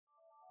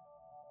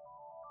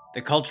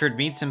The Cultured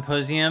Meat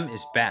Symposium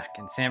is back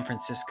in San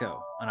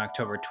Francisco on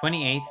October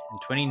 28th and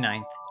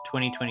 29th,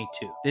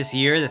 2022. This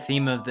year, the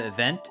theme of the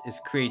event is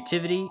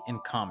Creativity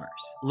and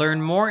Commerce.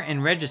 Learn more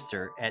and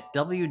register at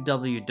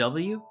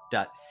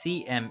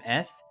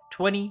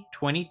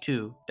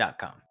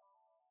www.cms2022.com.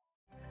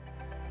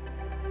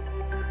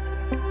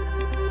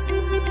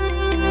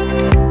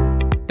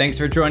 Thanks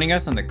for joining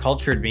us on the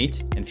Cultured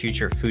Meat and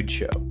Future Food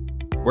Show.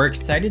 We're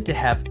excited to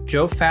have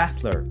Joe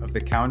Fassler of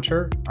The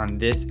Counter on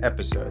this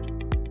episode.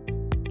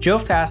 Joe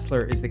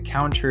Fassler is The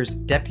Counter's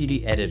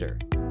deputy editor.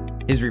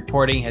 His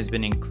reporting has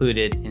been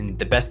included in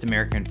the Best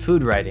American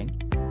Food Writing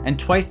and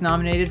twice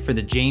nominated for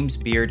the James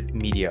Beard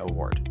Media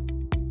Award.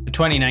 A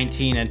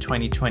 2019 and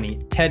 2020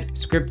 Ted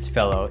Scripps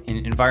Fellow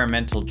in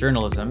Environmental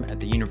Journalism at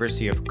the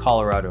University of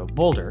Colorado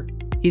Boulder,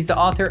 he's the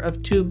author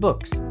of 2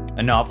 books,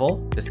 a novel,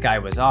 The Sky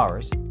Was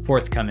Ours,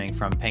 forthcoming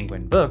from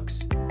Penguin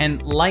Books,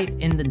 and Light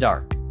in the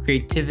Dark,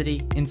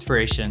 Creativity,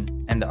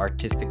 Inspiration, and the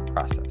Artistic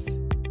Process.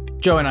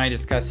 Joe and I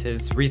discuss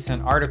his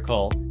recent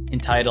article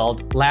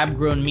entitled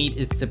Lab-Grown Meat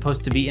is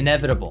Supposed to be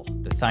Inevitable.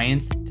 The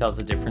Science Tells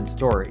a Different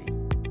Story,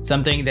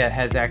 something that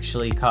has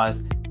actually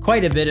caused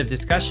quite a bit of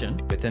discussion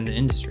within the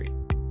industry.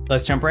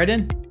 Let's jump right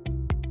in.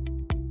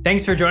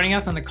 Thanks for joining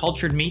us on the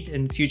Cultured Meat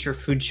and Future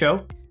Food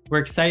Show. We're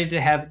excited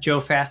to have Joe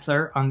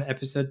Fassler on the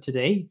episode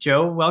today.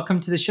 Joe, welcome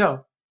to the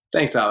show.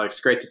 Thanks, Alex.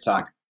 Great to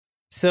talk.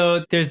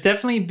 So there's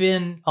definitely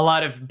been a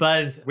lot of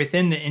buzz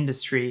within the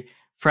industry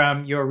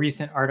from your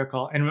recent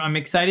article, and I'm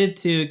excited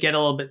to get a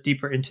little bit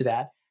deeper into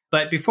that.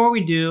 But before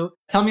we do,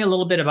 tell me a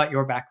little bit about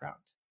your background.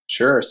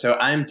 Sure. So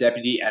I'm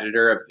deputy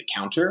editor of The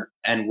Counter,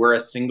 and we're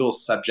a single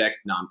subject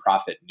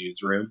nonprofit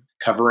newsroom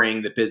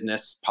covering the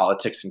business,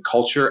 politics, and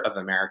culture of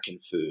American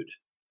food.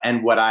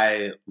 And what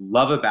I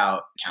love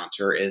about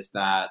Counter is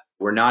that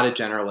we're not a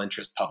general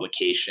interest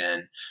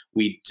publication.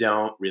 We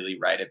don't really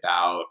write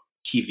about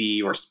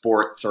TV or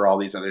sports or all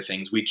these other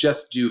things. We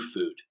just do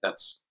food.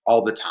 That's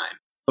all the time.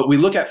 But we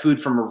look at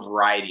food from a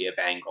variety of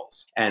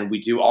angles, and we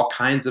do all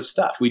kinds of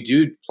stuff. We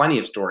do plenty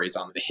of stories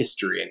on the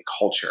history and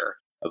culture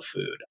of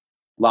food.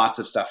 Lots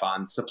of stuff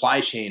on supply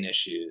chain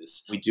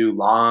issues. We do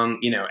long,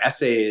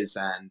 essays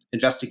and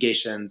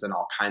investigations and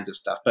all kinds of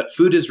stuff. But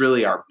food is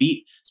really our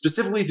beat,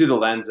 specifically through the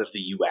lens of the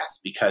US,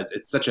 because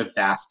it's such a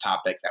vast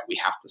topic that we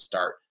have to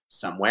start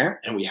somewhere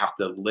and we have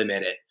to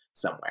limit it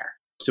somewhere.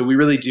 So we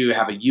really do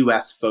have a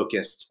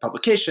US-focused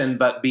publication,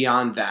 but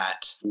beyond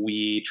that,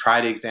 we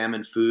try to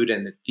examine food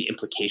and the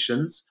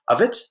implications of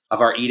it,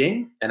 of our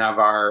eating, and of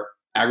our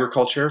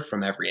agriculture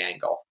from every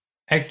angle.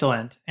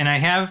 Excellent. And I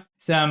have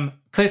some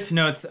cliff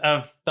notes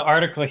of the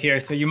article here,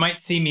 so you might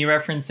see me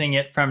referencing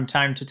it from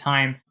time to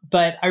time.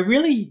 But I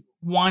really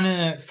want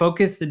to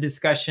focus the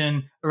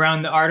discussion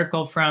around the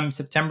article from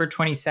September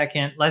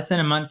 22nd, less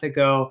than a month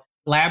ago.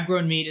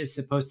 Lab-grown meat is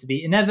supposed to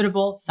be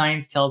inevitable.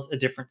 Science tells a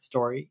different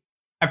story.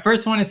 I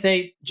first want to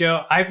say,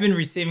 Joe, I've been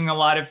receiving a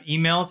lot of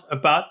emails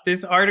about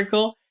this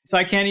article, so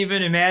I can't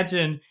even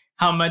imagine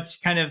how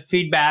much kind of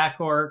feedback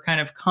or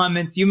kind of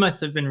comments you must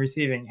have been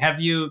receiving.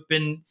 Have you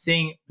been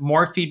seeing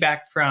more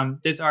feedback from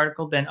this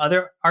article than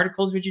other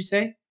articles, would you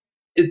say?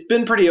 It's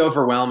been pretty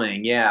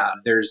overwhelming. Yeah,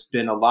 there's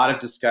been a lot of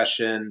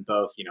discussion,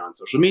 both, on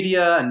social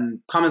media and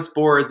comments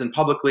boards and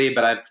publicly,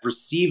 but I've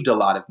received a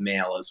lot of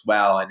mail as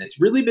well. And it's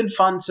really been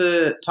fun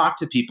to talk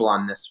to people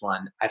on this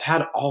one. I've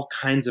had all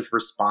kinds of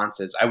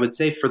responses. I would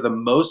say for the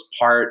most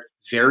part,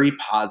 very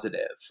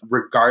positive,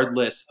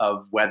 regardless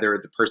of whether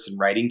the person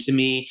writing to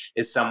me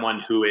is someone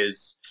who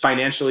is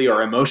financially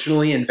or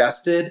emotionally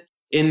invested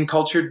in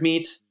cultured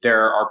meat.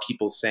 There are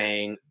people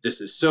saying, this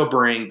is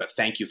sobering, but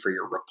thank you for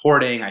your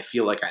reporting. I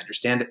feel like I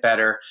understand it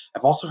better.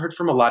 I've also heard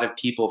from a lot of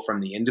people from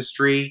the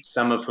industry,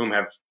 some of whom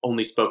have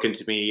only spoken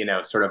to me,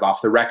 sort of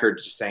off the record,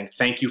 just saying,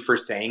 thank you for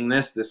saying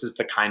this. This is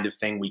the kind of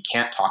thing we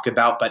can't talk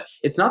about. But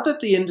it's not that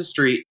the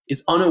industry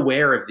is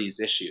unaware of these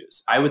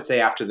issues. I would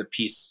say after the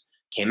piece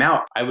came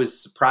out, I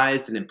was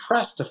surprised and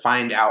impressed to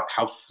find out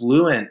how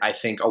fluent I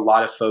think a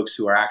lot of folks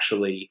who are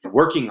actually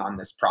working on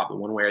this problem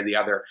one way or the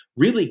other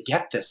really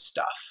get this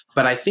stuff.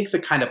 But I think the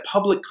kind of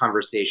public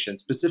conversation,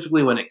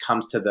 specifically when it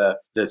comes to the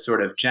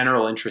sort of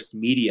general interest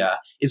media,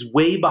 is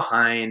way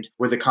behind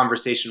where the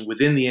conversation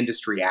within the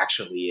industry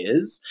actually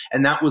is.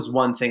 And that was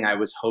one thing I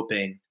was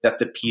hoping that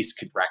the piece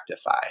could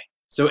rectify.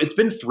 So it's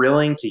been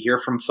thrilling to hear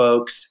from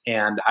folks,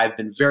 and I've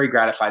been very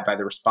gratified by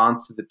the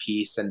response to the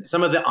piece and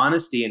some of the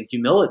honesty and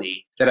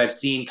humility that I've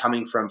seen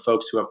coming from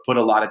folks who have put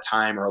a lot of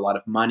time or a lot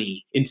of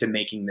money into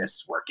making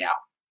this work out.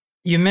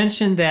 You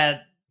mentioned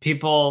that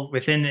people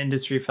within the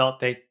industry felt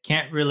they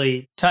can't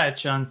really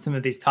touch on some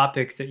of these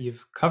topics that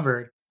you've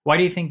covered. Why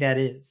do you think that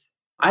is?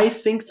 I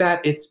think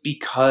that it's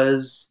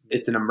because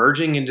it's an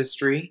emerging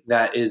industry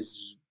that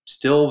is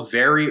still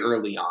very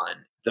early on.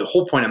 The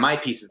whole point of my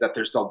piece is that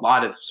there's a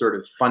lot of sort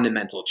of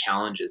fundamental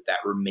challenges that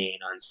remain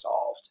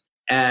unsolved.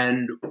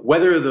 And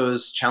whether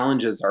those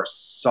challenges are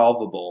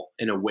solvable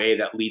in a way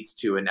that leads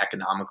to an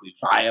economically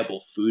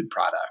viable food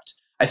product,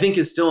 I think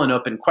is still an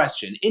open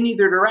question in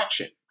either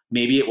direction.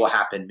 Maybe it will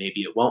happen,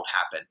 maybe it won't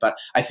happen. But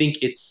I think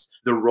it's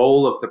the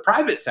role of the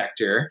private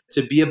sector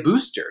to be a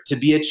booster, to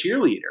be a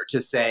cheerleader,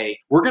 to say,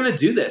 we're going to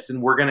do this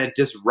and we're going to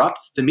disrupt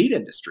the meat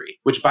industry,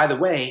 which, by the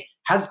way,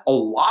 has a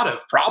lot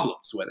of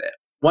problems with it.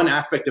 One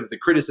aspect of the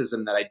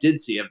criticism that I did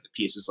see of the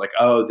piece was like,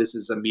 oh, this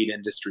is a meat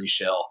industry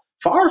shill.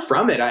 Far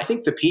from it. I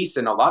think the piece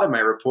and a lot of my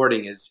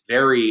reporting is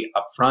very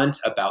upfront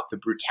about the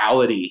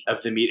brutality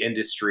of the meat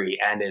industry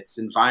and its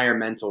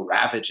environmental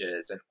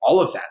ravages and all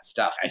of that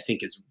stuff, I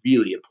think is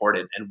really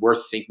important and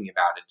worth thinking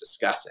about and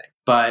discussing.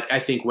 But I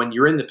think when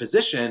you're in the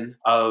position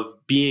of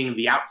being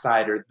the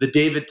outsider, the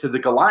David to the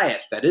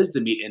Goliath that is the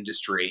meat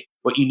industry,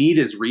 what you need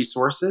is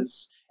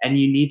resources. And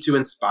you need to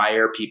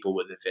inspire people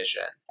with a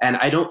vision. And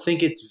I don't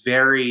think it's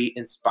very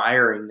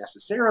inspiring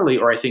necessarily,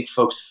 or I think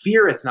folks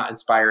fear it's not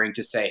inspiring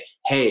to say,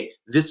 hey,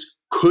 this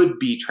could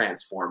be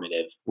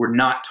transformative. We're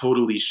not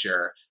totally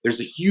sure.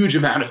 There's a huge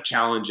amount of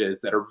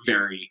challenges that are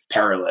very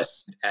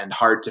perilous and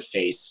hard to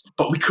face,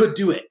 but we could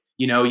do it.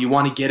 You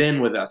want to get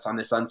in with us on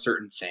this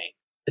uncertain thing.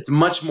 It's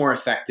much more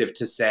effective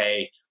to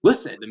say,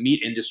 listen, the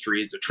meat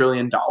industry is $1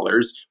 trillion.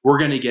 We're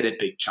going to get a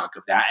big chunk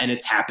of that. And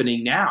it's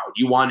happening now.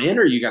 Do you want in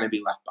or are you going to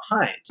be left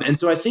behind? And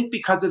so I think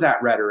because of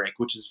that rhetoric,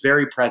 which is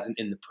very present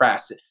in the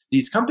press,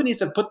 these companies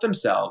have put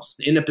themselves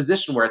in a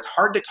position where it's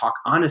hard to talk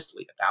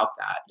honestly about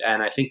that.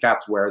 And I think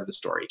that's where the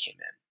story came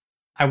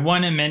in. I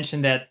want to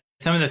mention that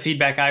some of the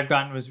feedback I've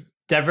gotten was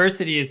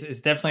diversity is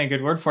definitely a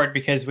good word for it,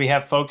 because we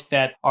have folks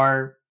that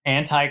are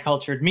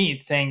anti-cultured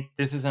meat saying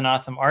this is an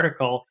awesome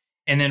article.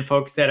 And then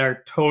folks that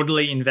are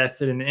totally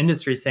invested in the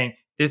industry saying,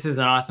 this is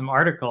an awesome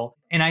article.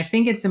 And I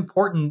think it's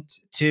important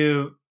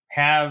to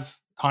have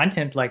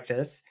content like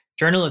this,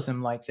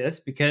 journalism like this,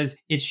 because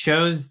it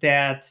shows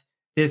that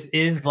this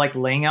is like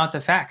laying out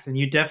the facts. And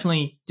you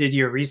definitely did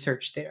your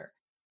research there.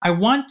 I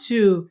want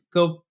to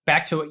go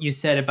back to what you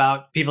said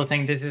about people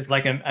saying this is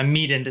like a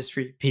meat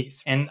industry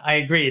piece. And I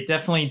agree, it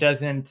definitely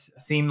doesn't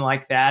seem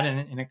like that.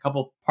 And in a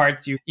couple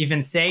parts, you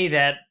even say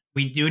that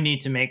we do need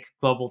to make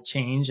global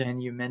change.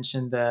 And you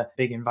mentioned the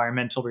big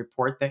environmental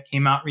report that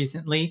came out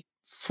recently.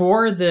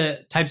 For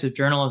the types of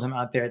journalism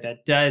out there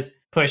that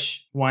does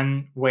push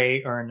one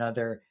way or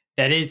another,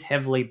 that is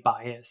heavily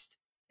biased.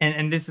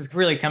 And this is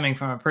really coming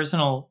from a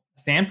personal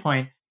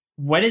standpoint.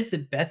 What is the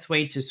best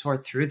way to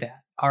sort through that?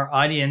 Our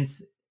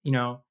audience,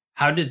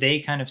 how do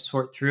they kind of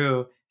sort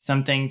through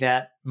something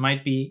that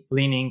might be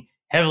leaning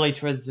heavily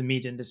towards the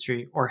meat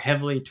industry or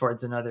heavily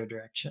towards another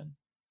direction?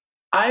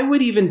 I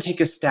would even take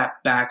a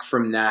step back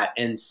from that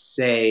and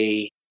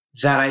say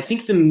that I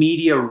think the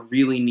media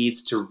really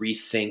needs to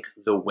rethink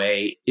the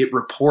way it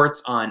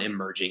reports on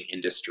emerging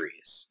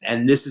industries.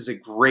 And this is a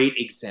great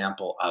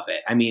example of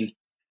it. I mean,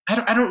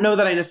 I don't know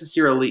that I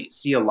necessarily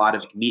see a lot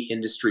of meat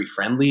industry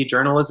friendly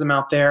journalism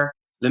out there.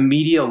 The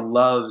media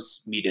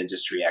loves meat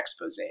industry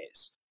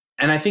exposés.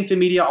 And I think the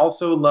media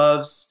also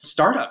loves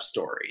startup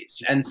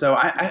stories. And so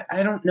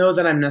I don't know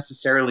that I'm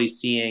necessarily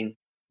seeing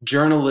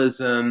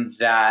journalism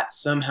that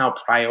somehow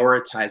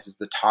prioritizes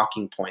the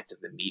talking points of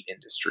the meat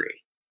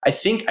industry. I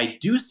think I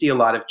do see a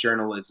lot of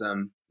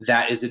journalism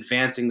that is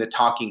advancing the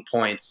talking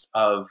points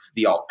of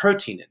the alt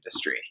protein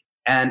industry.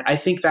 And I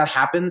think that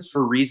happens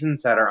for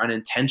reasons that are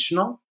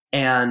unintentional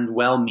and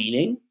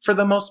well-meaning for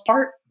the most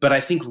part, but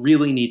I think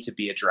really need to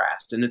be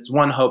addressed. And it's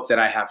one hope that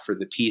I have for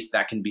the piece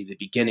that can be the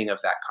beginning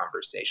of that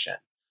conversation.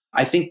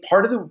 I think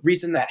part of the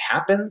reason that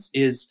happens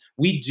is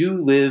we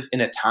do live in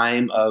a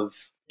time of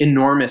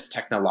enormous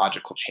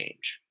technological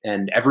change,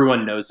 and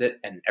everyone knows it,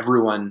 and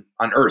everyone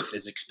on Earth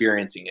is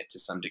experiencing it to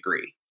some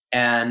degree.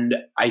 And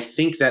I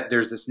think that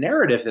there's this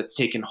narrative that's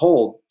taken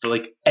hold,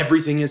 like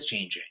everything is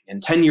changing.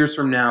 And 10 years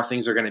from now,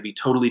 things are going to be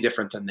totally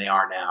different than they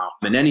are now.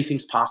 And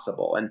anything's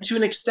possible. And to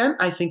an extent,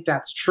 I think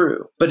that's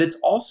true. But it's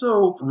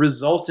also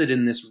resulted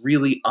in this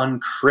really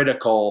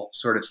uncritical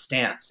sort of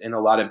stance in a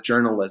lot of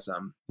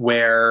journalism,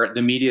 where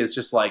the media is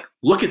just like,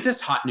 look at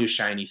this hot new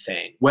shiny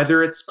thing,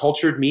 whether it's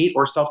cultured meat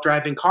or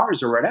self-driving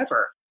cars or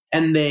whatever.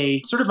 And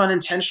they sort of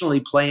unintentionally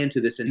play into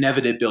this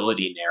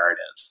inevitability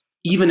narrative,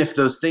 even if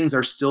those things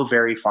are still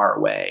very far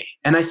away.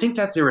 And I think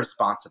that's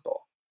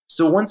irresponsible.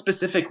 So one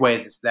specific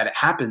way that it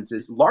happens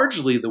is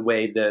largely the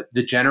way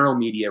the general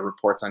media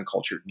reports on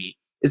cultured meat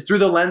is through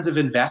the lens of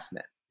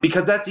investment,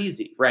 because that's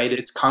easy, right?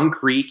 It's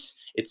concrete,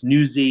 it's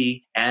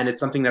newsy, and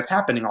it's something that's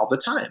happening all the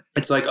time.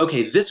 It's like,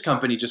 okay, this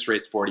company just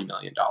raised $40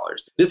 million.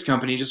 This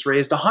company just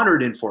raised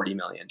 $140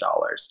 million.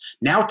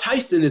 Now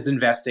Tyson is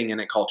investing in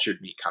a cultured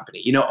meat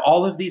company.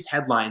 All of these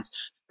headlines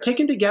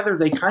taken together,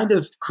 they kind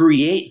of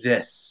create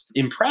this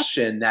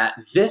impression that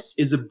this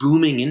is a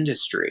booming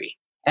industry.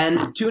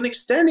 And to an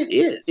extent, it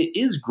is. It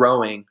is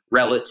growing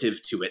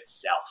relative to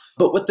itself.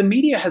 But what the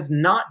media has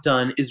not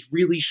done is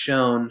really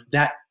shown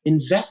that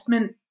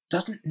investment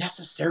doesn't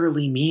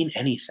necessarily mean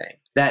anything,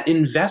 that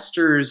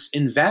investors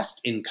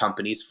invest in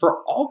companies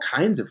for all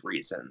kinds of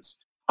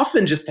reasons,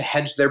 often just to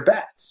hedge their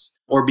bets.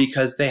 or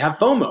because they have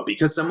FOMO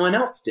because someone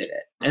else did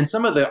it. And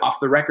some of the off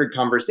the record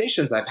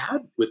conversations I've had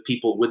with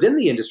people within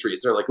the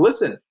industries, they're like,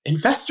 listen,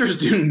 investors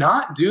do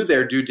not do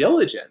their due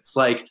diligence.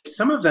 Like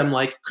some of them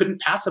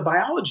couldn't pass a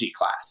biology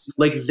class.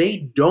 Like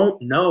they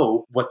don't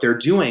know what they're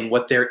doing.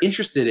 What they're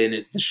interested in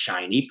is the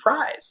shiny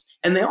prize.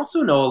 And they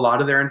also know a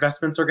lot of their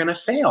investments are going to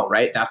fail,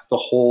 right? That's the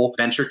whole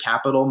venture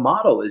capital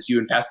model is you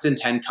invest in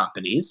 10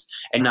 companies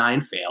and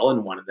 9 fail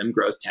and one of them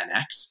grows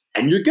 10x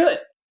and you're good.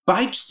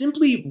 By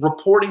simply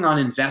reporting on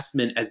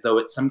investment as though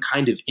it's some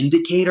kind of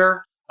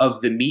indicator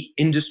of the meat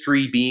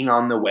industry being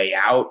on the way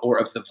out or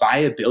of the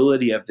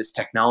viability of this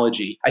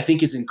technology, I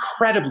think is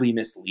incredibly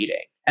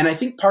misleading. And I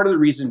think part of the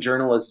reason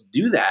journalists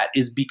do that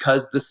is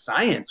because the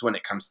science when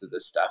it comes to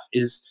this stuff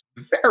is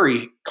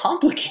very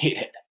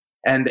complicated.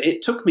 And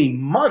it took me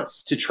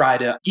months to try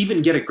to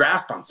even get a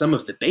grasp on some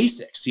of the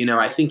basics.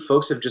 I think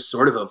folks have just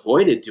sort of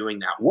avoided doing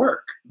that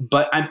work.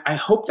 But I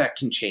hope that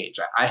can change.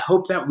 I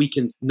hope that we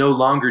can no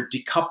longer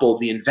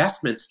decouple the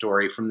investment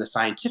story from the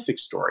scientific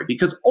story,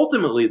 because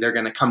ultimately they're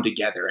going to come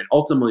together and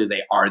ultimately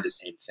they are the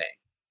same thing.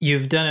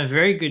 You've done a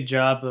very good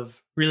job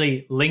of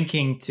really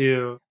linking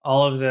to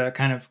all of the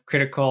kind of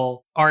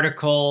critical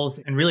articles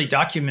and really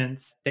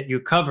documents that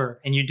you cover.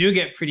 And you do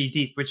get pretty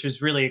deep, which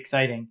is really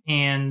exciting.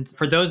 And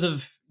for those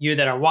of you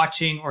that are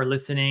watching or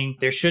listening,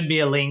 there should be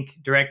a link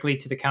directly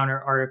to the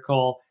Counter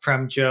article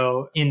from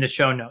Joe in the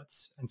show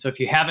notes. And so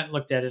if you haven't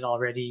looked at it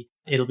already,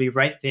 it'll be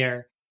right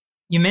there.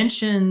 You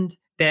mentioned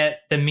that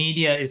the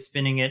media is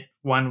spinning it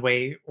one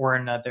way or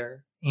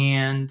another.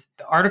 And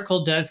the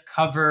article does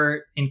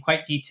cover in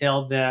quite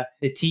detail the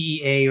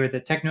TEA or the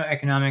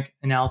techno-economic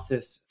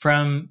analysis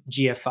from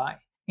GFI.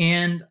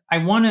 And I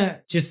want to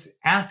just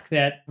ask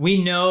that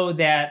we know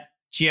that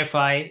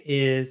GFI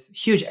is a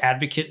huge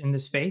advocate in the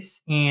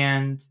space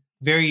and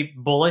very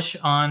bullish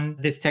on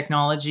this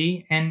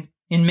technology and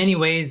in many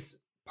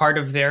ways part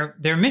of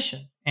their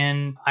mission.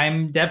 And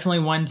I'm definitely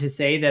one to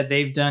say that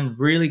they've done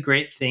really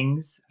great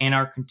things and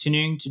are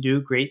continuing to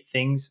do great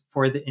things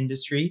for the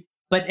industry.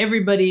 But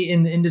everybody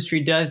in the industry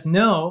does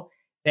know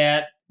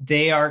that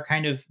they are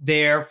kind of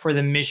there for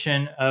the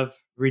mission of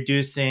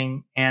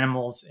reducing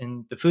animals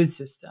in the food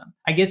system.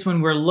 I guess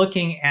when we're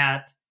looking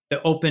at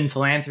the Open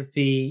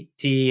Philanthropy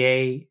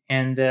TEA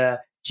and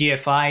the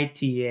GFI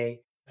TEA,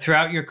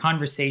 throughout your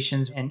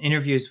conversations and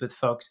interviews with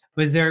folks,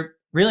 was there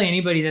really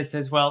anybody that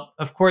says, well,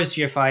 of course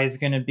GFI is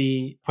going to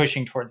be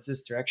pushing towards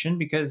this direction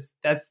because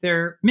that's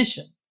their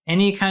mission?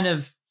 Any kind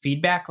of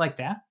feedback like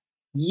that?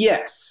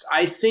 Yes,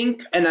 I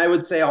think, and I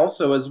would say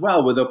also as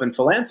well with Open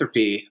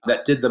Philanthropy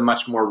that did the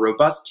much more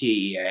robust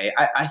TEA,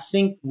 I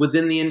think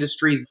within the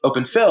industry,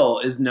 Open Phil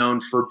is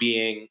known for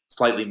being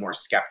slightly more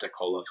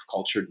skeptical of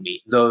cultured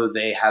meat, though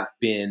they have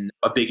been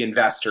a big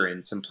investor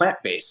in some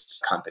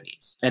plant-based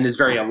companies and is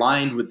very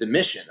aligned with the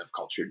mission of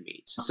cultured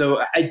meat.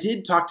 So I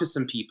did talk to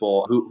some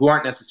people who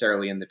aren't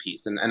necessarily in the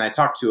piece, and I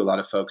talked to a lot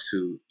of folks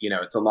who,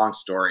 it's a long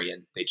story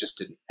and they just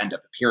didn't end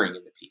up appearing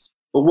in the piece.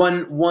 But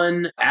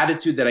one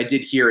attitude that I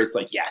did hear is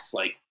yes,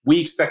 we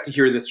expect to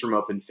hear this from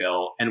Open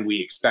Phil and we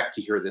expect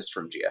to hear this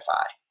from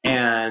GFI.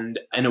 And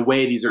in a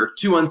way, these are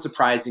two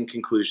unsurprising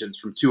conclusions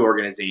from two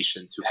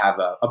organizations who have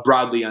a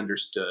broadly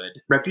understood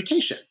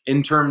reputation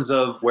in terms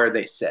of where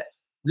they sit.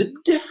 The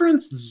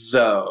difference,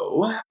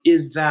 though,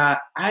 is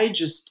that I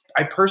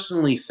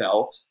personally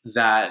felt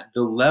that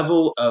the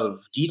level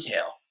of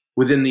detail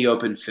within the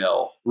Open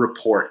Phil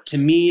report, to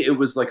me, it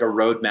was like a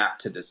roadmap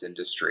to this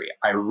industry.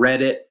 I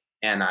read it,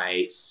 and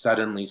I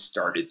suddenly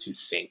started to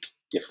think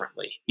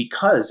differently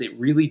because it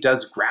really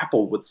does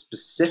grapple with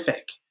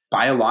specific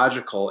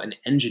biological and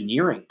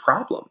engineering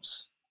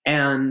problems.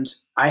 And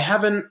I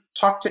haven't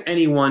talked to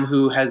anyone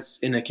who has,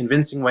 in a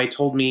convincing way,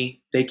 told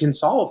me they can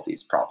solve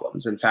these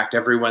problems. In fact,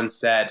 everyone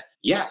said,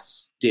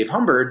 yes, Dave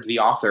Humbird, the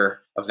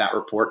author of that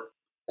report,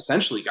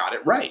 essentially got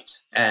it right.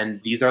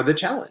 And these are the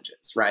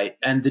challenges, right?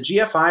 And the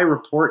GFI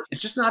report,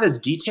 it's just not as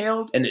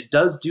detailed, and it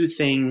does do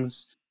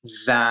things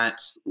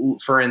that,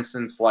 for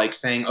instance, like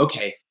saying,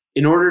 okay,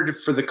 in order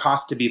for the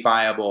cost to be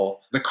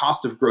viable, the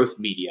cost of growth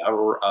media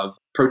or of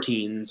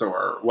proteins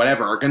or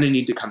whatever are going to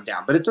need to come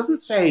down. But it doesn't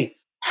say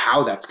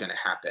how that's going to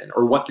happen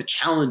or what the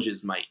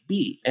challenges might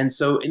be. And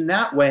so in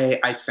that way,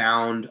 I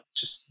found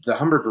just the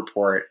Humbird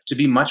report to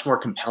be much more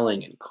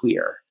compelling and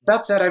clear.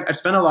 That said, I've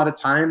spent a lot of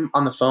time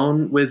on the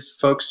phone with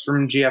folks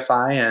from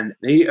GFI, and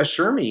they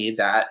assure me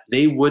that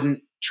they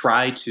wouldn't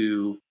try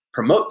to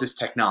promote this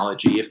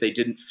technology if they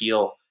didn't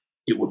feel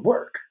it would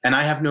work. And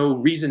I have no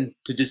reason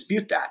to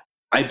dispute that.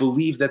 I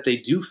believe that they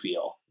do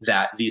feel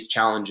that these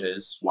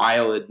challenges,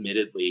 while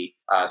admittedly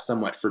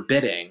somewhat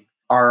forbidding,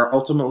 are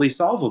ultimately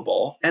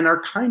solvable and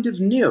are kind of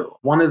new.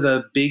 One of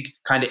the big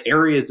kind of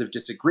areas of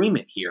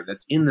disagreement here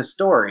that's in the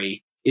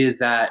story is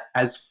that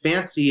as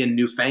fancy and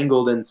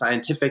newfangled and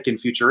scientific and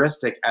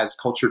futuristic as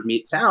cultured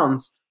meat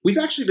sounds, we've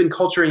actually been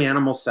culturing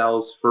animal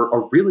cells for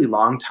a really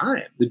long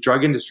time. The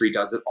drug industry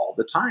does it all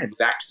the time.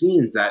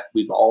 Vaccines that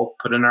we've all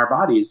put in our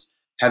bodies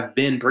have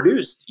been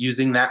produced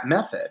using that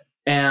method.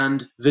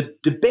 And the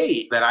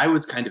debate that I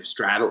was kind of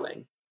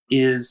straddling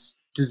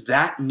is, does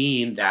that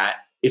mean that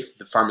if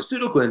the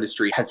pharmaceutical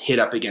industry has hit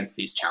up against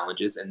these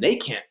challenges and they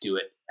can't do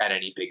it at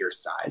any bigger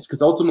size,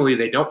 because ultimately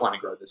they don't want to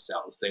grow the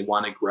cells, they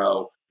want to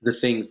grow the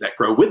things that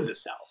grow with the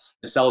cells.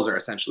 The cells are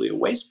essentially a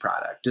waste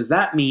product. Does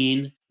that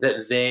mean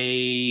that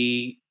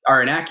they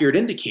are an accurate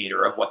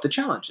indicator of what the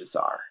challenges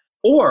are?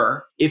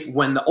 Or if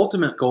when the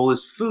ultimate goal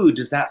is food,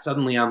 does that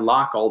suddenly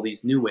unlock all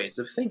these new ways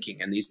of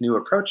thinking and these new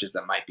approaches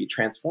that might be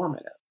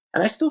transformative?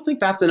 And I still think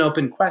that's an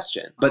open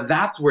question, but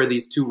that's where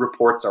these two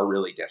reports are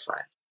really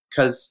different,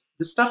 because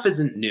this stuff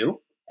isn't new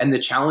and the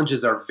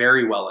challenges are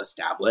very well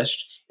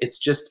established. It's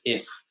just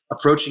if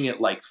approaching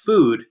it like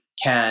food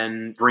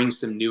can bring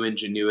some new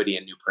ingenuity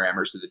and new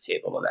parameters to the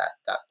table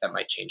that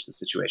might change the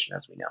situation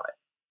as we know it.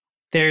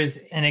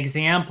 There's an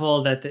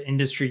example that the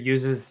industry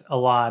uses a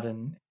lot,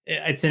 and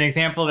it's an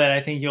example that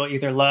I think you'll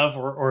either love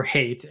or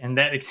hate. And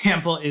that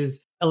example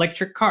is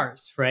electric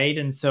cars, right?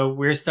 And so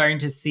we're starting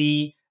to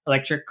see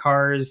electric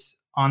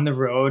cars on the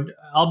road.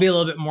 I'll be a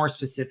little bit more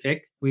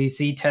specific. We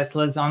see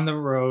Teslas on the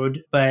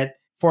road, but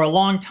for a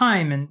long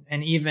time,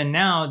 and even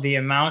now, the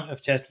amount of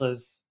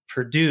Teslas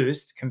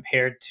produced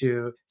compared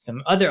to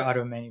some other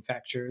auto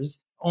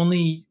manufacturers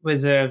only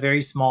was a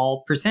very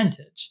small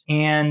percentage.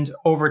 And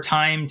over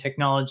time,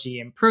 technology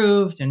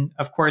improved. And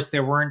of course,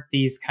 there weren't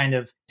these kind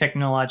of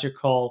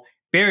technological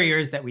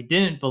barriers that we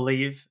didn't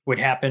believe would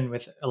happen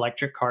with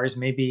electric cars.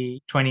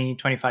 Maybe 20,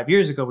 25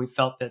 years ago, we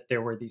felt that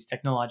there were these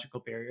technological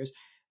barriers,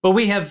 but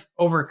we have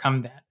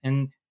overcome that.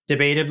 And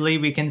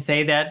debatably, we can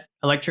say that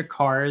electric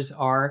cars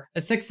are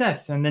a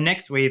success and the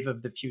next wave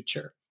of the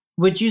future.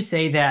 Would you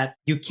say that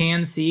you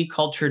can see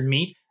cultured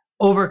meat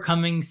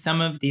overcoming some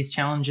of these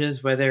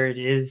challenges, whether it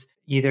is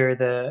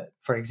either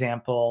for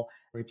example,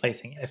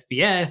 replacing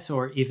FBS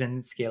or even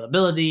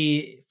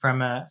scalability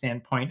from a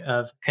standpoint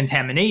of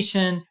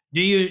contamination?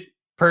 Do you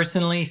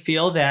personally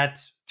feel that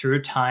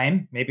through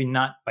time, maybe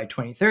not by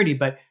 2030,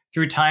 but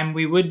through time,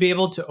 we would be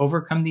able to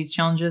overcome these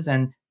challenges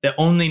and the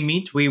only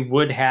meat we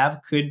would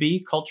have could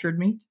be cultured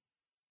meat?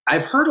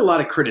 I've heard a lot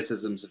of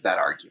criticisms of that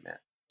argument.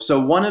 So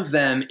one of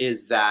them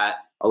is that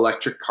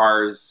electric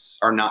cars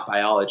are not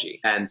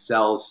biology and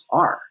cells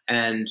are.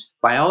 And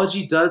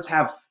biology does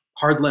have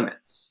hard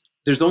limits.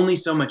 There's only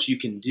so much you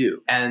can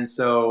do. And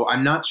so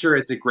I'm not sure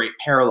it's a great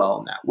parallel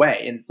in that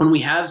way. And when we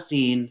have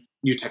seen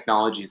new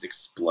technologies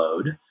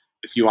explode,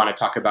 if you want to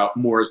talk about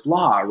Moore's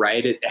Law,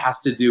 right, it has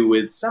to do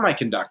with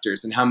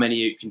semiconductors and how many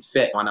you can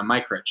fit on a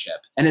microchip.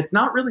 And it's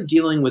not really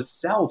dealing with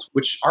cells,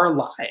 which are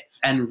alive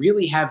and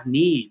really have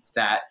needs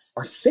that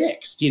are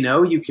fixed.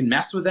 You can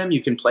mess with them,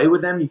 you can play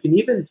with them, you can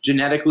even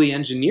genetically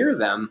engineer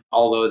them,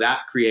 although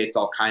that creates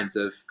all kinds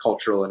of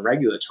cultural and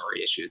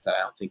regulatory issues that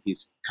I don't think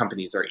these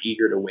companies are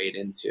eager to wade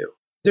into.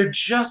 They're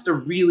just a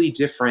really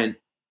different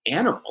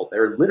animal.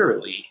 They're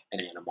literally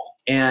an animal.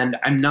 And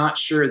I'm not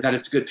sure that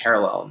it's a good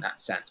parallel in that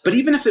sense. But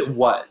even if it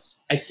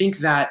was, I think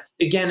that,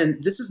 again,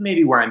 and this is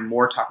maybe where I'm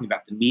more talking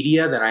about the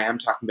media than I am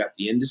talking about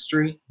the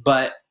industry,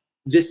 but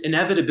this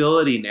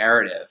inevitability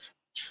narrative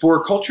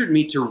for cultured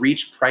meat to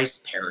reach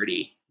price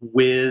parity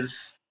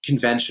with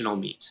conventional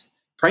meat,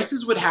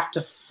 prices would have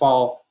to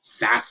fall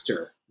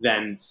faster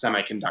than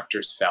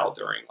semiconductors fell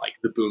during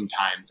the boom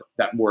times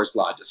that Moore's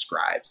Law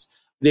describes.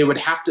 They would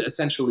have to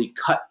essentially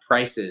cut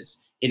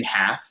prices in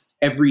half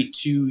every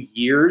 2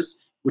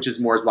 years, which is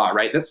Moore's Law,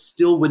 right? That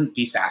still wouldn't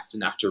be fast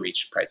enough to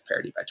reach price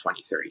parity by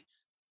 2030.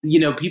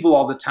 People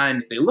all the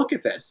time, they look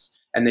at this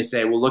and they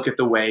say, well, look at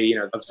the way,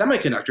 of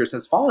semiconductors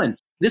has fallen.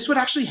 This would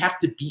actually have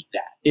to beat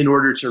that in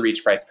order to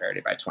reach price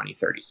parity by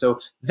 2030. So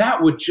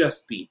that would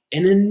just be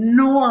an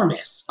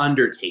enormous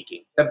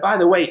undertaking that, by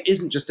the way,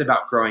 isn't just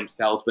about growing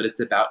cells, but it's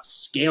about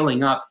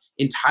scaling up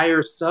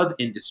entire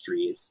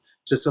sub-industries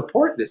to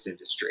support this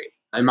industry.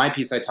 In my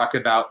piece, I talk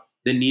about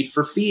the need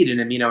for feed and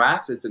amino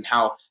acids and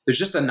how there's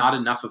just not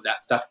enough of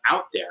that stuff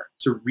out there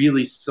to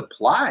really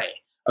supply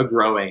a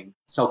growing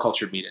cell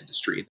cultured meat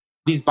industry.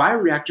 These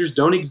bioreactors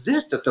don't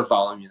exist at the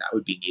volume that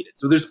would be needed.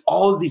 So there's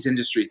all of these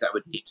industries that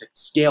would need to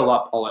scale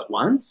up all at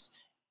once,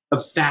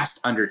 a vast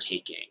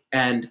undertaking.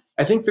 And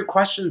I think the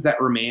questions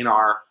that remain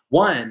are,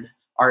 one,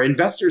 are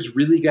investors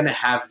really going to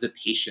have the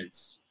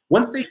patience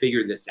once they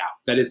figure this out,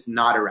 that it's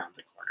not around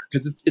the corner?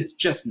 Because it's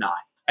just not.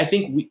 I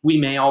think we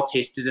may all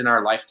taste it in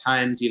our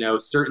lifetimes.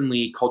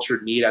 Certainly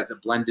cultured meat as a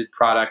blended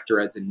product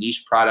or as a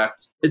niche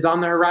product is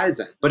on the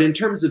horizon. But in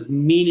terms of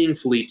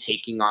meaningfully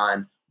taking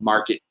on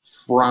market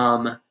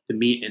from the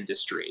meat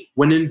industry,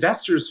 when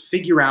investors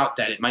figure out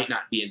that it might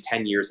not be in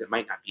 10 years, it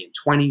might not be in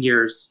 20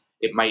 years,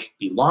 it might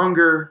be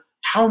longer,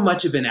 how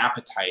much of an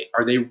appetite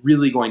are they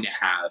really going to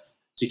have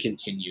to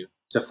continue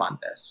to fund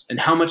this? And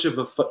how much of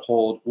a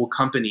foothold will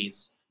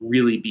companies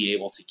really be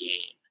able to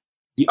gain?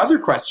 The other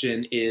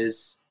question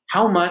is,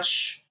 how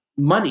much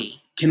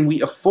money can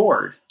we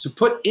afford to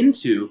put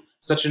into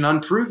such an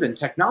unproven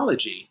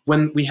technology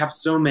when we have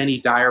so many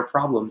dire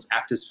problems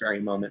at this very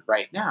moment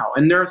right now?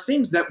 And there are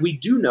things that we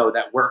do know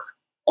that work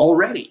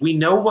already. We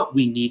know what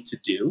we need to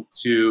do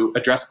to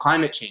address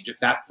climate change. If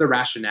that's the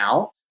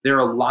rationale, there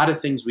are a lot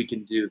of things we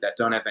can do that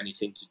don't have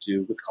anything to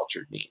do with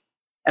cultured meat.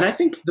 And I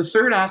think the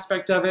third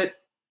aspect of it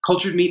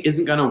cultured meat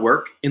isn't going to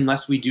work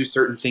unless we do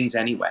certain things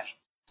anyway.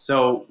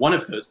 So one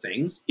of those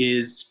things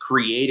is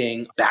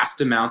creating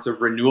vast amounts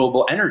of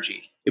renewable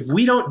energy. If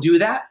we don't do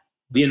that,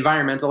 the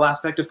environmental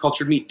aspect of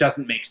cultured meat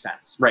doesn't make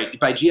sense, right?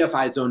 By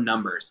GFI's own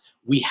numbers,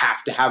 we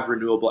have to have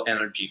renewable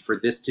energy for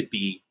this to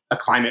be a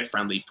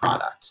climate-friendly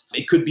product.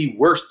 It could be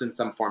worse than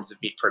some forms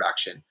of meat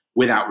production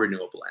without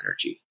renewable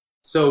energy.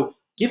 So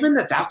given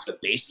that that's the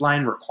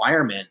baseline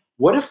requirement,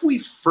 what if we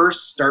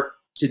first start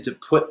to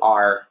put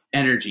our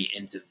energy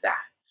into that?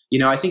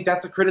 I think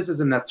that's a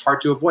criticism that's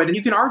hard to avoid. And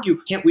you can argue,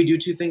 can't we do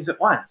two things at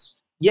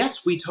once?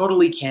 Yes, we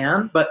totally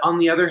can. But on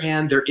the other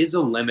hand, there is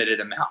a limited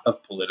amount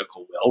of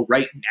political will.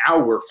 Right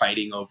now, we're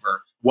fighting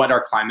over what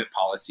our climate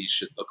policies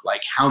should look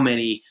like, how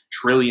many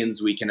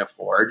trillions we can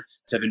afford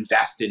to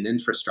invest in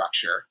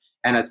infrastructure.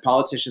 And as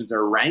politicians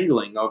are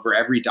wrangling over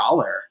every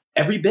dollar,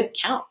 every bit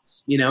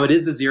counts. It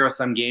is a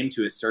zero-sum game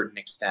to a certain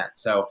extent.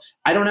 So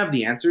I don't have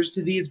the answers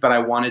to these, but I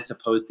wanted to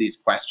pose these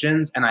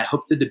questions. And I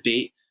hope the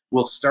debate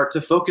will start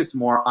to focus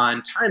more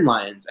on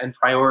timelines and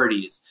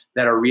priorities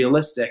that are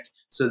realistic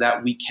so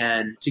that we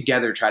can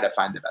together try to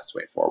find the best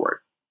way forward.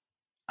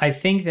 I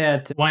think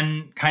that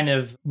one kind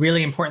of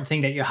really important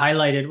thing that you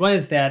highlighted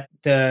was that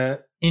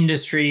the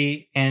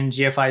industry and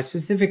GFI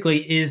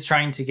specifically is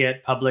trying to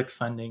get public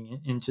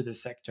funding into the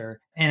sector.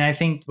 And I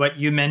think what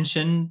you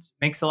mentioned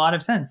makes a lot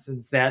of sense,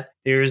 is that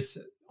there's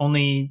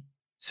only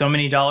so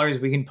many dollars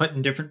we can put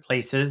in different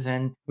places.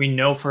 And we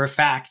know for a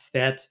fact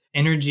that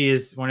energy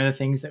is one of the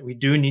things that we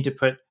do need to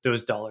put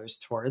those dollars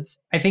towards.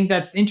 I think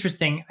that's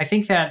interesting. I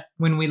think that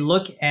when we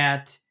look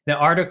at the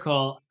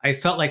article, I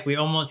felt like we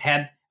almost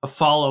had a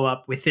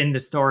follow-up within the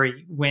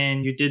story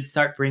when you did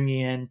start bringing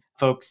in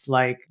folks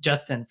like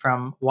Justin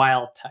from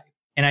Wildtype.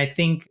 And I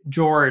think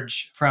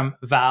George from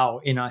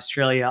VOW in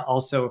Australia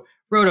also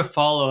wrote a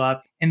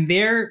follow-up. And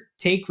their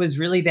take was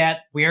really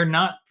that we are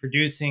not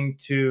producing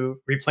to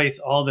replace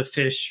all the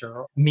fish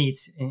or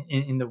meat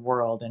in the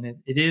world. And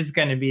it is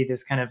going to be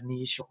this kind of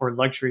niche or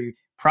luxury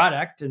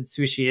product. And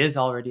sushi is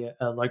already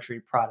a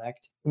luxury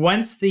product.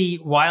 Once the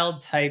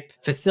Wildtype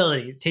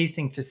facility,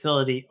 tasting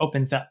facility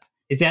opens up,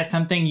 is that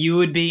something you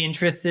would be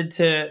interested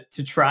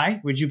to try?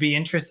 Would you be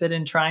interested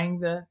in trying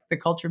the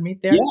cultured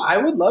meat there? Yeah, I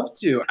would love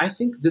to. I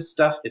think this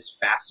stuff is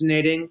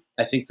fascinating.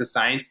 I think the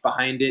science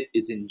behind it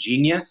is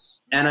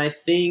ingenious. And I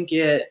think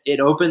it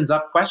opens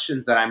up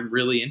questions that I'm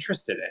really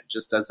interested in,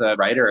 just as a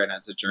writer and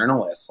as a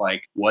journalist.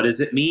 Like, what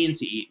does it mean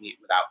to eat meat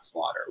without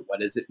slaughter?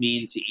 What does it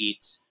mean to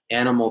eat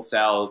animal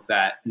cells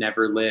that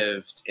never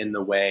lived in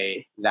the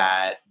way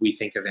that we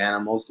think of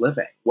animals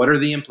living? What are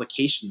the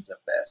implications of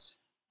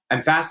this?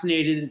 I'm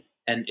fascinated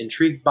and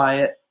intrigued by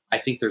it. I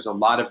think there's a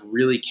lot of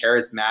really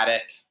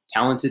charismatic,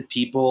 talented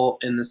people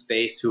in the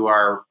space who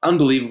are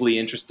unbelievably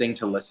interesting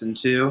to listen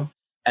to.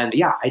 And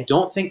yeah, I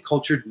don't think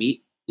cultured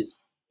meat is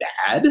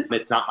bad.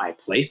 It's not my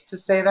place to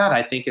say that.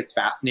 I think it's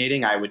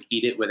fascinating. I would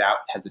eat it without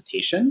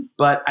hesitation.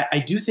 But I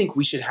do think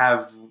we should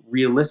have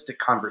realistic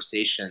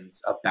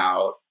conversations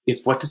about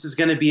if what this is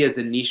going to be is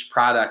a niche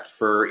product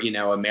for,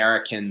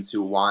 Americans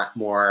who want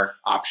more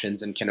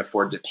options and can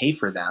afford to pay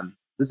for them.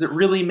 Does it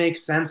really make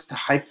sense to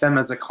hype them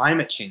as a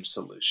climate change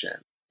solution?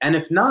 And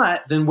if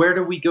not, then where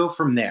do we go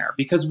from there?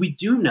 Because we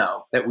do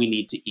know that we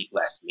need to eat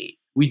less meat.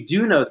 We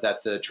do know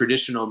that the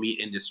traditional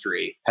meat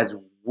industry has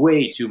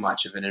way too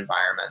much of an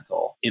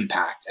environmental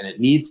impact and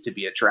it needs to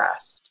be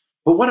addressed.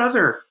 But what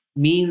other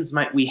means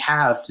might we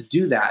have to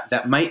do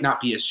that might not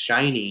be as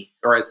shiny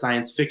or as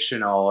science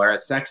fictional or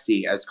as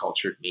sexy as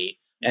cultured meat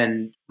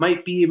and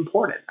might be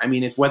important? I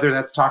mean, whether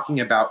that's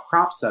talking about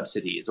crop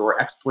subsidies or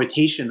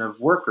exploitation of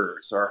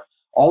workers or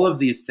all of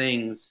these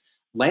things,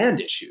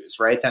 land issues,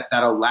 right, that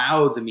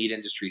allow the meat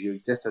industry to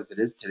exist as it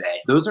is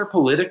today. Those are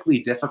politically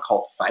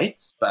difficult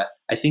fights, but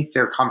I think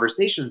they're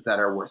conversations that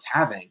are worth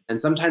having.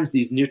 And sometimes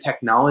these new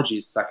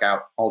technologies suck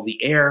out all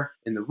the air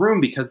in the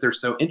room because they're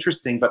so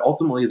interesting, but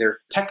ultimately they're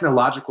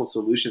technological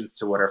solutions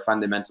to what are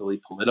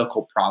fundamentally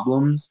political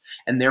problems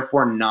and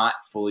therefore not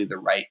fully the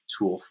right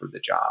tool for the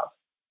job.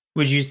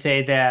 Would you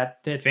say that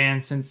the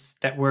advancements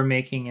that we're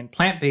making in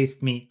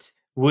plant-based meat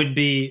would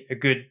be a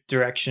good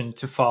direction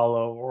to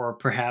follow or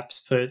perhaps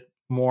put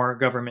more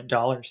government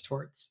dollars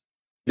towards?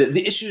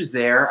 The issues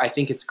there, I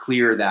think it's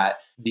clear that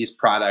these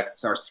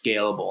products are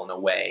scalable in a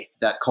way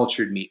that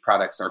cultured meat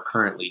products are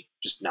currently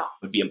just not.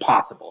 It would be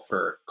impossible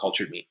for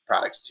cultured meat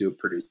products to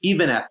produce,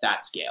 even at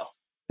that scale.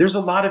 There's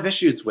a lot of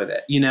issues with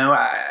it.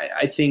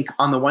 I think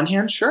on the one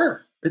hand,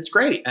 sure, it's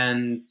great.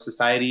 And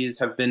societies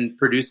have been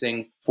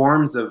producing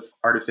forms of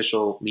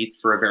artificial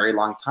meats for a very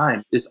long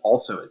time. This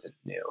also isn't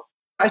new.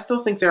 I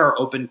still think there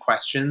are open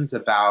questions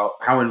about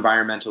how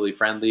environmentally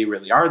friendly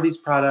really are these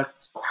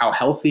products, how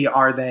healthy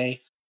are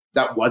they.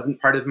 That wasn't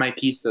part of my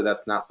piece, so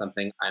that's not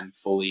something I'm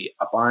fully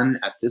up on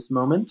at this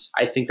moment.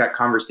 I think that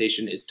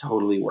conversation is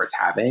totally worth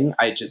having.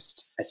 I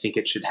think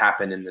it should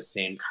happen in the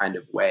same kind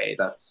of way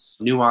that's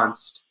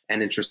nuanced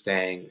and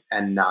interesting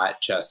and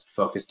not just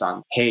focused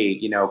on, hey,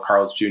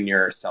 Carl's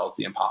Jr. sells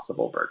the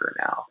Impossible Burger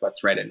now.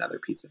 Let's write another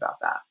piece about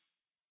that.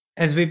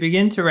 As we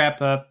begin to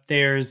wrap up,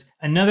 there's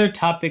another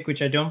topic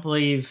which I don't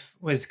believe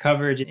was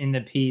covered in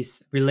the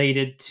piece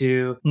related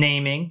to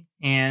naming.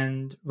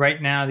 And right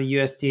now, the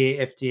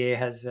USDA FDA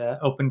has an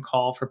open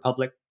call for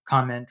public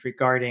comment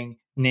regarding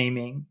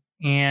naming.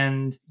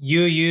 And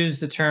you use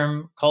the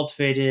term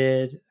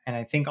cultivated and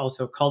I think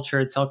also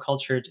cultured, cell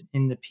cultured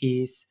in the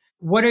piece.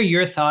 What are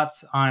your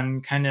thoughts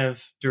on kind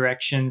of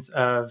directions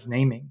of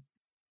naming?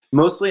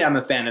 Mostly, I'm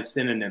a fan of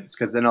synonyms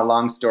because in a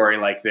long story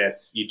like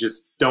this, you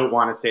just don't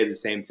want to say the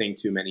same thing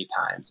too many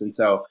times. And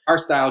so our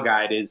style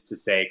guide is to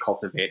say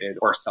cultivated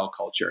or cell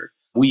cultured.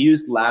 We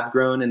used lab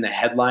grown in the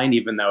headline,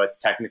 even though it's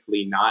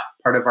technically not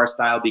part of our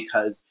style,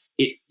 because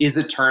it is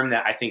a term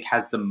that I think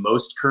has the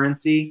most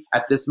currency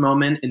at this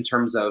moment in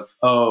terms of,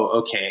 oh,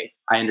 okay,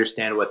 I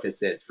understand what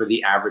this is for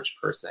the average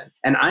person.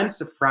 And I'm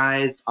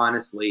surprised,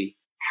 honestly,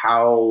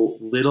 how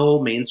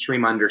little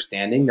mainstream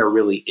understanding there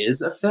really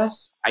is of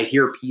this. I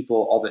hear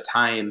people all the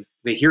time,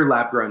 they hear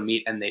lab grown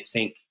meat and they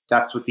think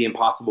that's what the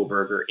Impossible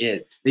Burger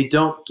is. They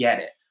don't get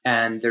it.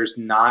 And there's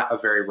not a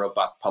very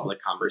robust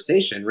public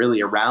conversation really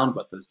around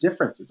what those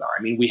differences are.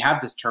 I mean, we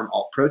have this term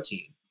alt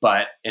protein,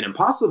 but an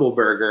Impossible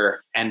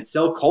Burger and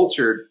cell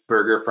cultured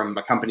burger from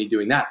a company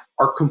doing that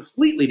are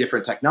completely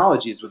different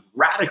technologies with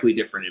radically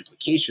different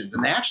implications.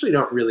 And they actually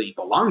don't really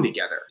belong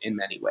together in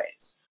many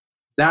ways.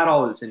 That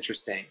all is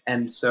interesting.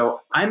 And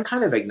so I'm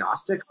kind of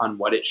agnostic on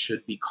what it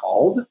should be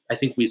called. I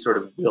think we sort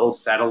of will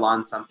settle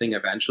on something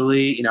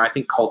eventually. I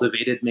think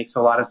cultivated makes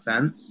a lot of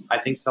sense. I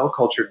think cell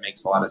cultured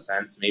makes a lot of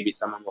sense. Maybe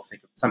someone will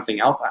think of something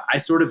else. I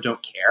sort of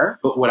don't care.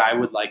 But what I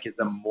would like is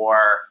a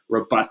more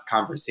robust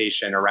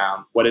conversation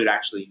around what it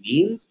actually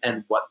means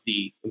and what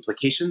the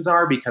implications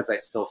are, because I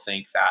still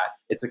think that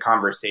it's a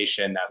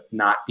conversation that's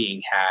not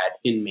being had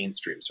in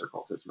mainstream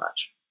circles as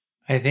much.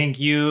 I think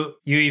you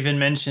even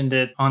mentioned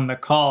it on the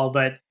call,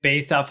 but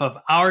based off of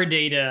our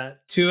data,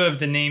 two of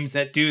the names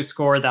that do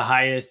score the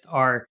highest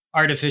are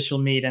artificial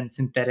meat and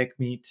synthetic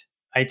meat.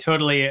 I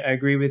totally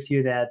agree with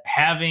you that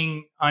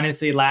having,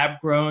 honestly,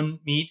 lab-grown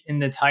meat in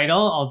the title,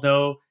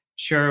 although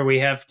sure, we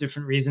have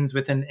different reasons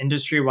within the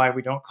industry why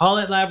we don't call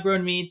it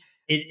lab-grown meat,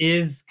 it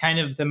is kind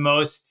of the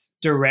most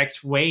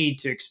direct way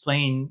to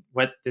explain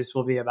what this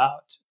will be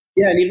about.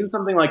 Yeah, and even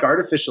something like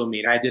artificial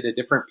meat. I did a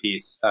different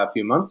piece a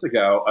few months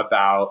ago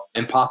about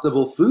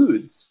Impossible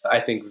Foods. I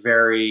think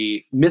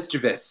very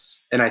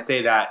mischievous, and I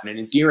say that in an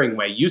endearing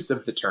way, use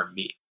of the term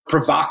meat.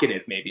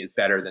 Provocative maybe is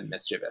better than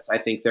mischievous. I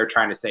think they're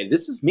trying to say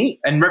this is meat.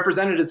 And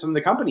representatives from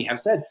the company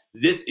have said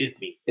this is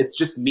meat. It's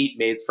just meat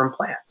made from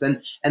plants.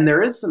 And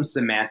there is some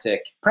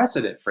semantic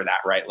precedent for that,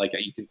 right? Like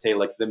you can say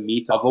like the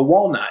meat of a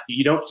walnut.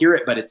 You don't hear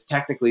it, but it's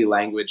technically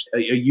language, a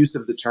use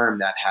of the term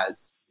that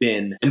has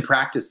been in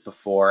practice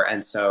before.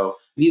 And so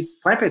these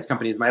plant-based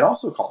companies might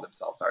also call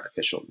themselves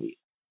artificial meat.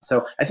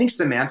 So I think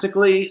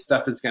semantically,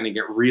 stuff is going to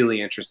get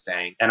really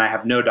interesting. And I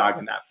have no dog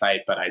in that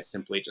fight, but I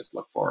simply just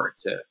look forward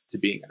to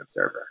being an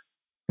observer.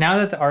 Now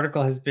that the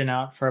article has been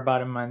out for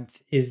about a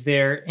month, is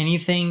there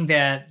anything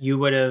that you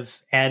would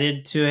have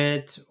added to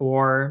it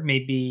or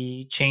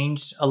maybe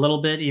changed a little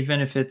bit,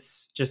 even if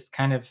it's just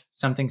kind of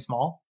something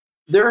small?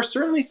 There are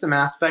certainly some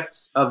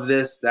aspects of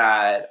this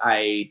that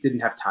I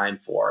didn't have time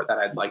for that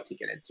I'd like to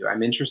get into.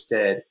 I'm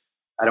interested.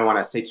 I don't want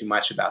to say too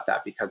much about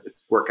that because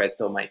it's work I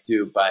still might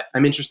do, but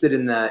I'm interested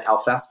in the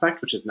health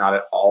aspect, which is not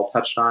at all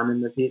touched on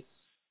in the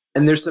piece.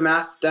 And there's some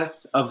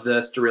aspects of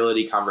the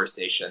sterility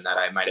conversation that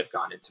I might have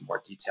gone into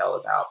more detail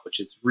about,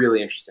 which is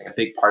really interesting. A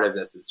big part of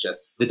this is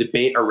just the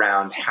debate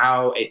around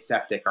how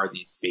aseptic are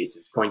these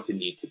spaces going to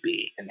need to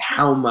be, and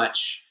how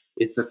much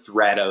is the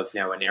threat of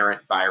an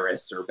errant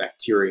virus or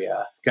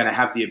bacteria going to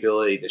have the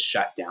ability to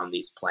shut down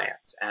these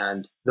plants?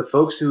 And the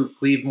folks who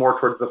cleave more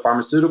towards the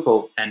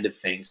pharmaceutical end of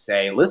things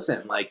say,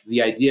 listen, like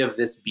the idea of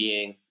this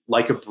being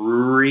like a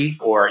brewery,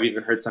 or I've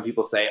even heard some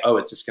people say, oh,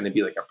 it's just going to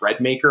be like a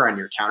bread maker on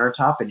your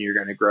countertop and you're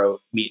going to grow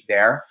meat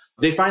there.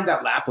 They find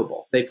that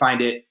laughable. They find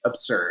it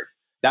absurd.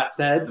 That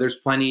said, there's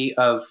plenty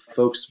of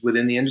folks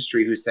within the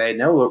industry who say,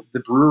 no, look,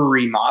 the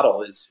brewery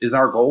model is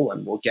our goal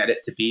and we'll get it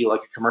to be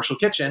like a commercial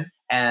kitchen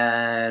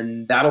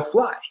and that'll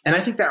fly. And I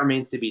think that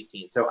remains to be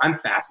seen. So I'm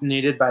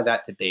fascinated by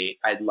that debate.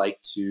 I'd like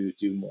to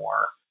do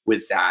more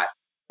with that.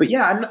 But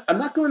yeah, I'm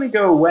not going to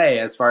go away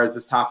as far as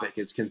this topic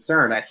is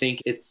concerned. I think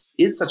it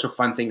is such a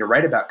fun thing to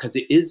write about because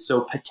it is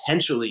so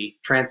potentially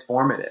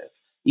transformative.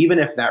 Even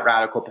if that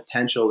radical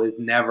potential is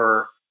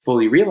never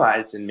fully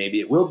realized, and maybe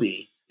it will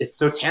be, it's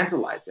so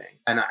tantalizing.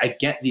 And I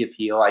get the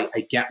appeal. I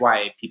get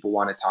why people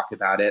want to talk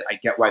about it. I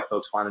get why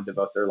folks want to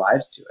devote their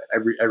lives to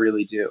it. I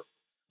really do.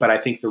 But I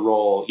think the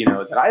role,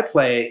 that I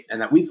play and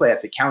that we play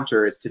at the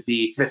counter is to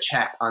be the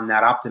check on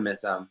that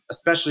optimism,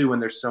 especially when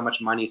there's so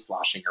much money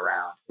sloshing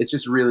around. It's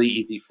just really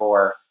easy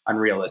for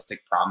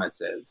unrealistic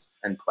promises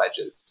and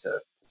pledges to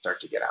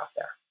start to get out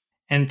there.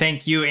 And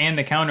thank you and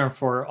the counter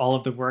for all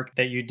of the work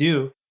that you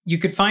do. You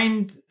could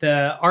find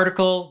the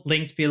article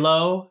linked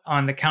below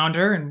on the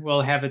counter, and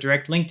we'll have a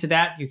direct link to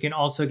that. You can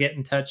also get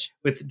in touch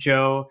with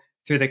Joe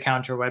through the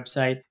Counter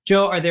website.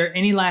 Joe, are there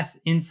any last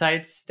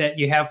insights that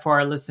you have for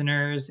our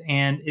listeners?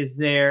 And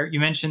you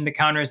mentioned the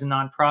Counter is a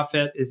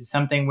nonprofit. Is it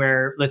something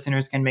where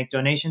listeners can make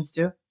donations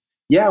to?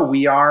 Yeah,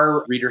 we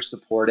are reader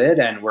supported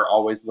and we're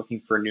always looking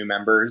for new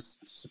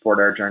members to support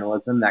our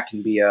journalism. That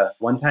can be a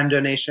one-time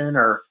donation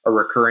or a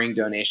recurring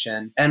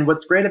donation. And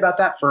what's great about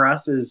that for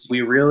us is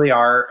we really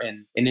are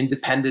an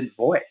independent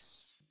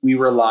voice. We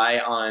rely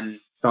on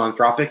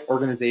philanthropic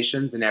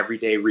organizations and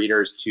everyday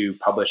readers to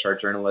publish our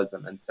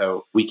journalism. And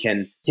so we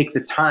can take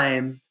the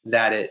time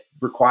that it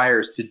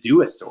requires to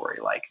do a story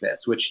like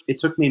this, which it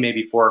took me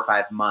maybe 4 or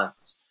 5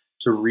 months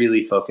to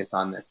really focus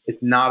on this.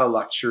 It's not a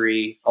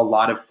luxury a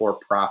lot of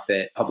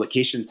for-profit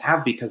publications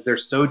have because they're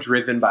so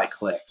driven by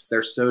clicks.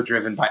 They're so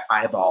driven by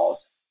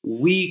eyeballs.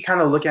 We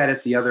kind of look at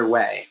it the other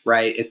way,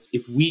 right? It's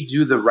if we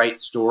do the right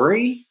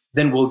story,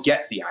 then we'll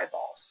get the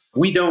eyeballs.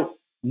 We don't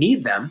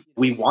need them.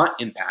 We want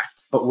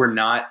impact, but we're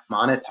not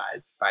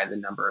monetized by the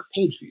number of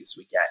page views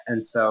we get.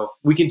 And so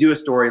we can do a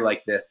story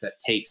like this that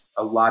takes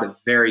a lot of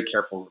very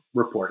careful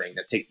reporting,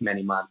 that takes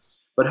many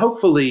months, but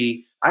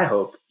hopefully, I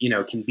hope,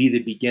 can be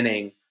the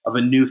beginning of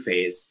a new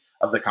phase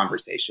of the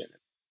conversation.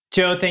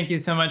 Joe, thank you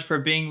so much for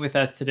being with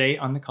us today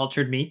on the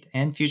Cultured Meat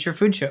and Future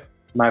Food Show.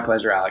 My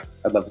pleasure,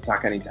 Alex. I'd love to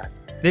talk anytime.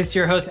 This is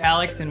your host,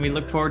 Alex, and we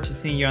look forward to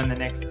seeing you on the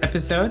next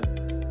episode.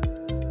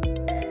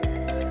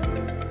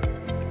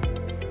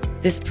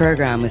 This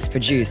program was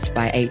produced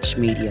by H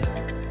Media.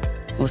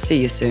 We'll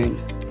see you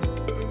soon.